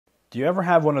Do you ever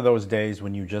have one of those days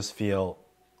when you just feel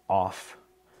off?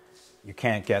 You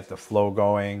can't get the flow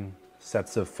going.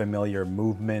 Sets of familiar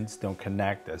movements don't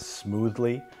connect as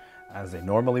smoothly as they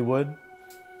normally would.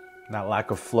 That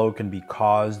lack of flow can be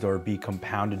caused or be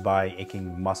compounded by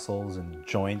aching muscles and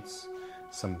joints,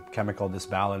 some chemical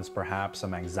disbalance perhaps,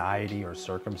 some anxiety or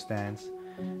circumstance.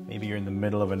 Maybe you're in the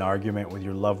middle of an argument with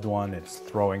your loved one. It's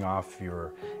throwing off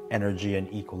your energy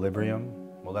and equilibrium.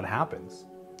 Well, that happens.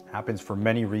 Happens for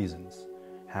many reasons.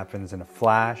 Happens in a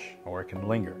flash, or it can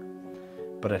linger.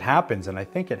 But it happens, and I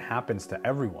think it happens to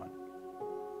everyone.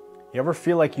 You ever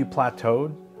feel like you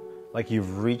plateaued? Like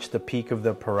you've reached the peak of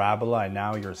the parabola and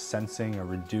now you're sensing a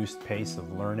reduced pace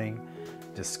of learning,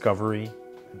 discovery,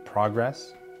 and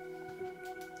progress?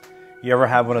 You ever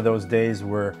have one of those days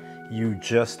where you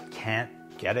just can't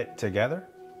get it together?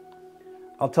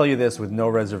 I'll tell you this with no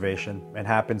reservation. It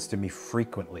happens to me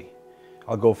frequently.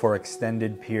 I'll go for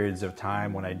extended periods of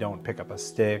time when I don't pick up a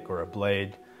stick or a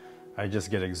blade. I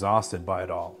just get exhausted by it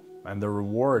all, and the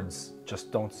rewards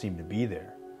just don't seem to be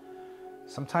there.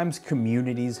 Sometimes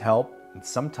communities help, and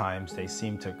sometimes they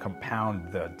seem to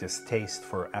compound the distaste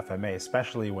for FMA,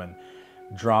 especially when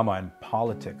drama and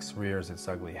politics rears its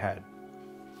ugly head.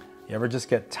 You ever just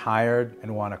get tired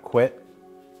and want to quit?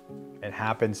 It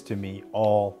happens to me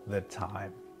all the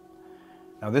time.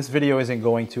 Now, this video isn't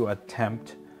going to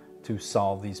attempt to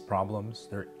solve these problems.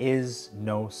 There is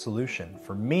no solution.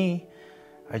 For me,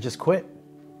 I just quit.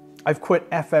 I've quit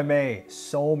FMA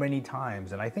so many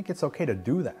times, and I think it's okay to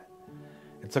do that.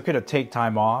 It's okay to take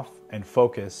time off and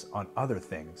focus on other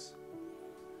things.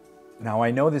 Now,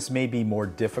 I know this may be more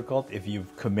difficult if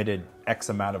you've committed X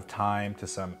amount of time to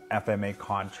some FMA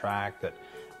contract that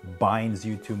binds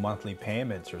you to monthly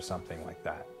payments or something like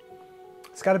that.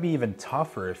 It's got to be even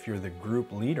tougher if you're the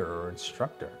group leader or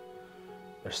instructor.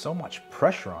 There's so much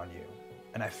pressure on you,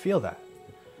 and I feel that.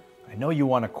 I know you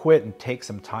want to quit and take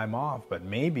some time off, but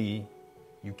maybe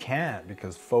you can't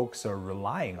because folks are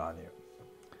relying on you.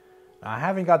 Now, I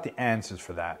haven't got the answers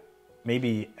for that.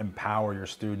 Maybe empower your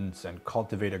students and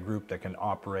cultivate a group that can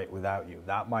operate without you.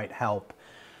 That might help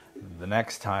the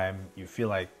next time you feel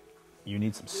like you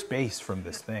need some space from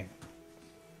this thing.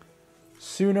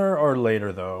 Sooner or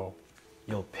later, though,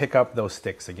 you'll pick up those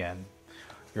sticks again.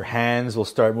 Your hands will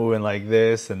start moving like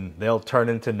this and they'll turn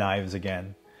into knives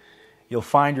again. You'll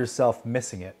find yourself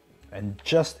missing it. And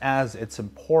just as it's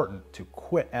important to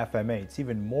quit FMA, it's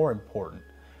even more important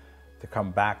to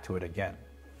come back to it again.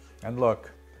 And look,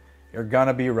 you're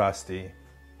gonna be rusty.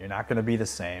 You're not gonna be the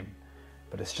same,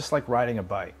 but it's just like riding a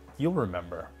bike. You'll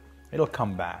remember, it'll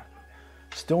come back.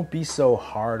 Just don't be so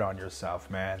hard on yourself,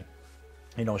 man.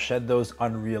 You know, shed those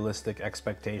unrealistic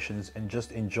expectations and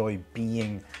just enjoy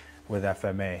being with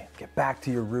FMA. Get back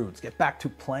to your roots, get back to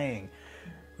playing.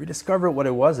 Rediscover what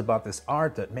it was about this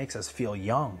art that makes us feel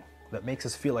young, that makes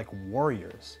us feel like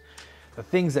warriors. The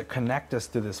things that connect us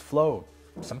to this flow.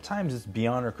 Sometimes it's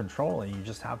beyond our control and you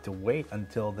just have to wait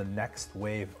until the next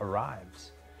wave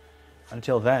arrives.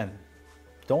 Until then,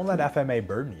 don't let FMA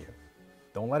burden you.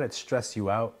 Don't let it stress you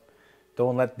out.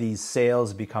 Don't let these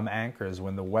sails become anchors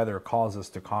when the weather calls us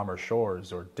to calmer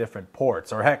shores or different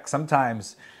ports. Or heck,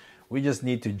 sometimes we just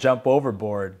need to jump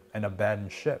overboard and abandon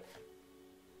ship.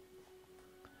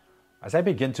 As I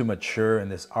begin to mature in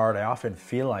this art, I often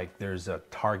feel like there's a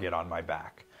target on my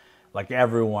back. Like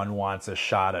everyone wants a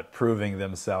shot at proving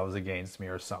themselves against me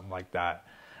or something like that.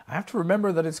 I have to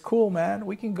remember that it's cool, man.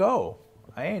 We can go.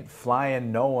 I ain't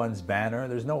flying no one's banner.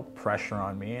 There's no pressure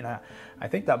on me. And I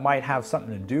think that might have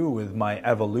something to do with my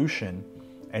evolution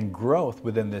and growth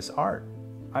within this art.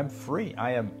 I'm free.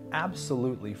 I am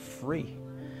absolutely free.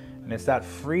 And it's that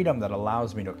freedom that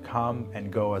allows me to come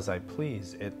and go as I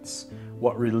please. It's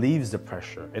what relieves the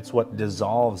pressure. It's what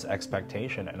dissolves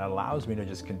expectation and allows me to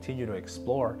just continue to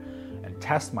explore and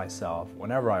test myself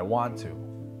whenever I want to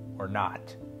or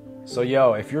not. So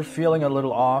yo, if you're feeling a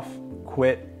little off,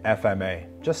 quit FMA.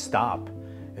 Just stop.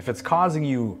 If it's causing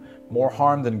you more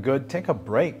harm than good, take a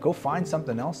break. Go find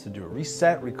something else to do.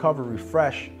 Reset, recover,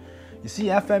 refresh. You see,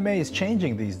 FMA is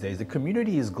changing these days. The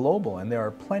community is global and there are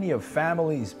plenty of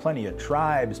families, plenty of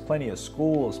tribes, plenty of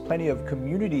schools, plenty of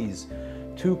communities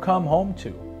to come home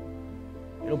to.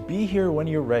 It'll be here when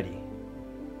you're ready.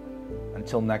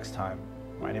 Until next time,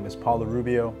 my name is Paulo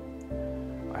Rubio.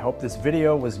 I hope this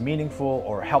video was meaningful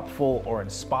or helpful or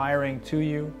inspiring to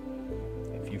you.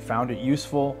 If you found it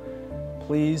useful,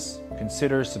 please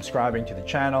consider subscribing to the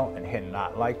channel and hitting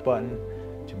that like button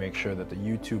to make sure that the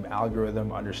YouTube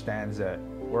algorithm understands that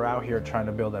we're out here trying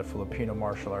to build that Filipino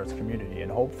martial arts community,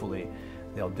 and hopefully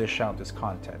they'll dish out this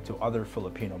content to other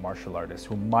Filipino martial artists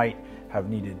who might have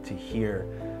needed to hear,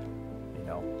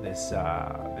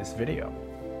 this video.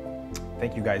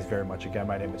 Thank you guys very much. Again,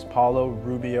 my name is Paulo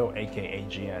Rubio, aka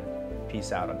GN.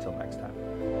 Peace out until next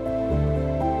time.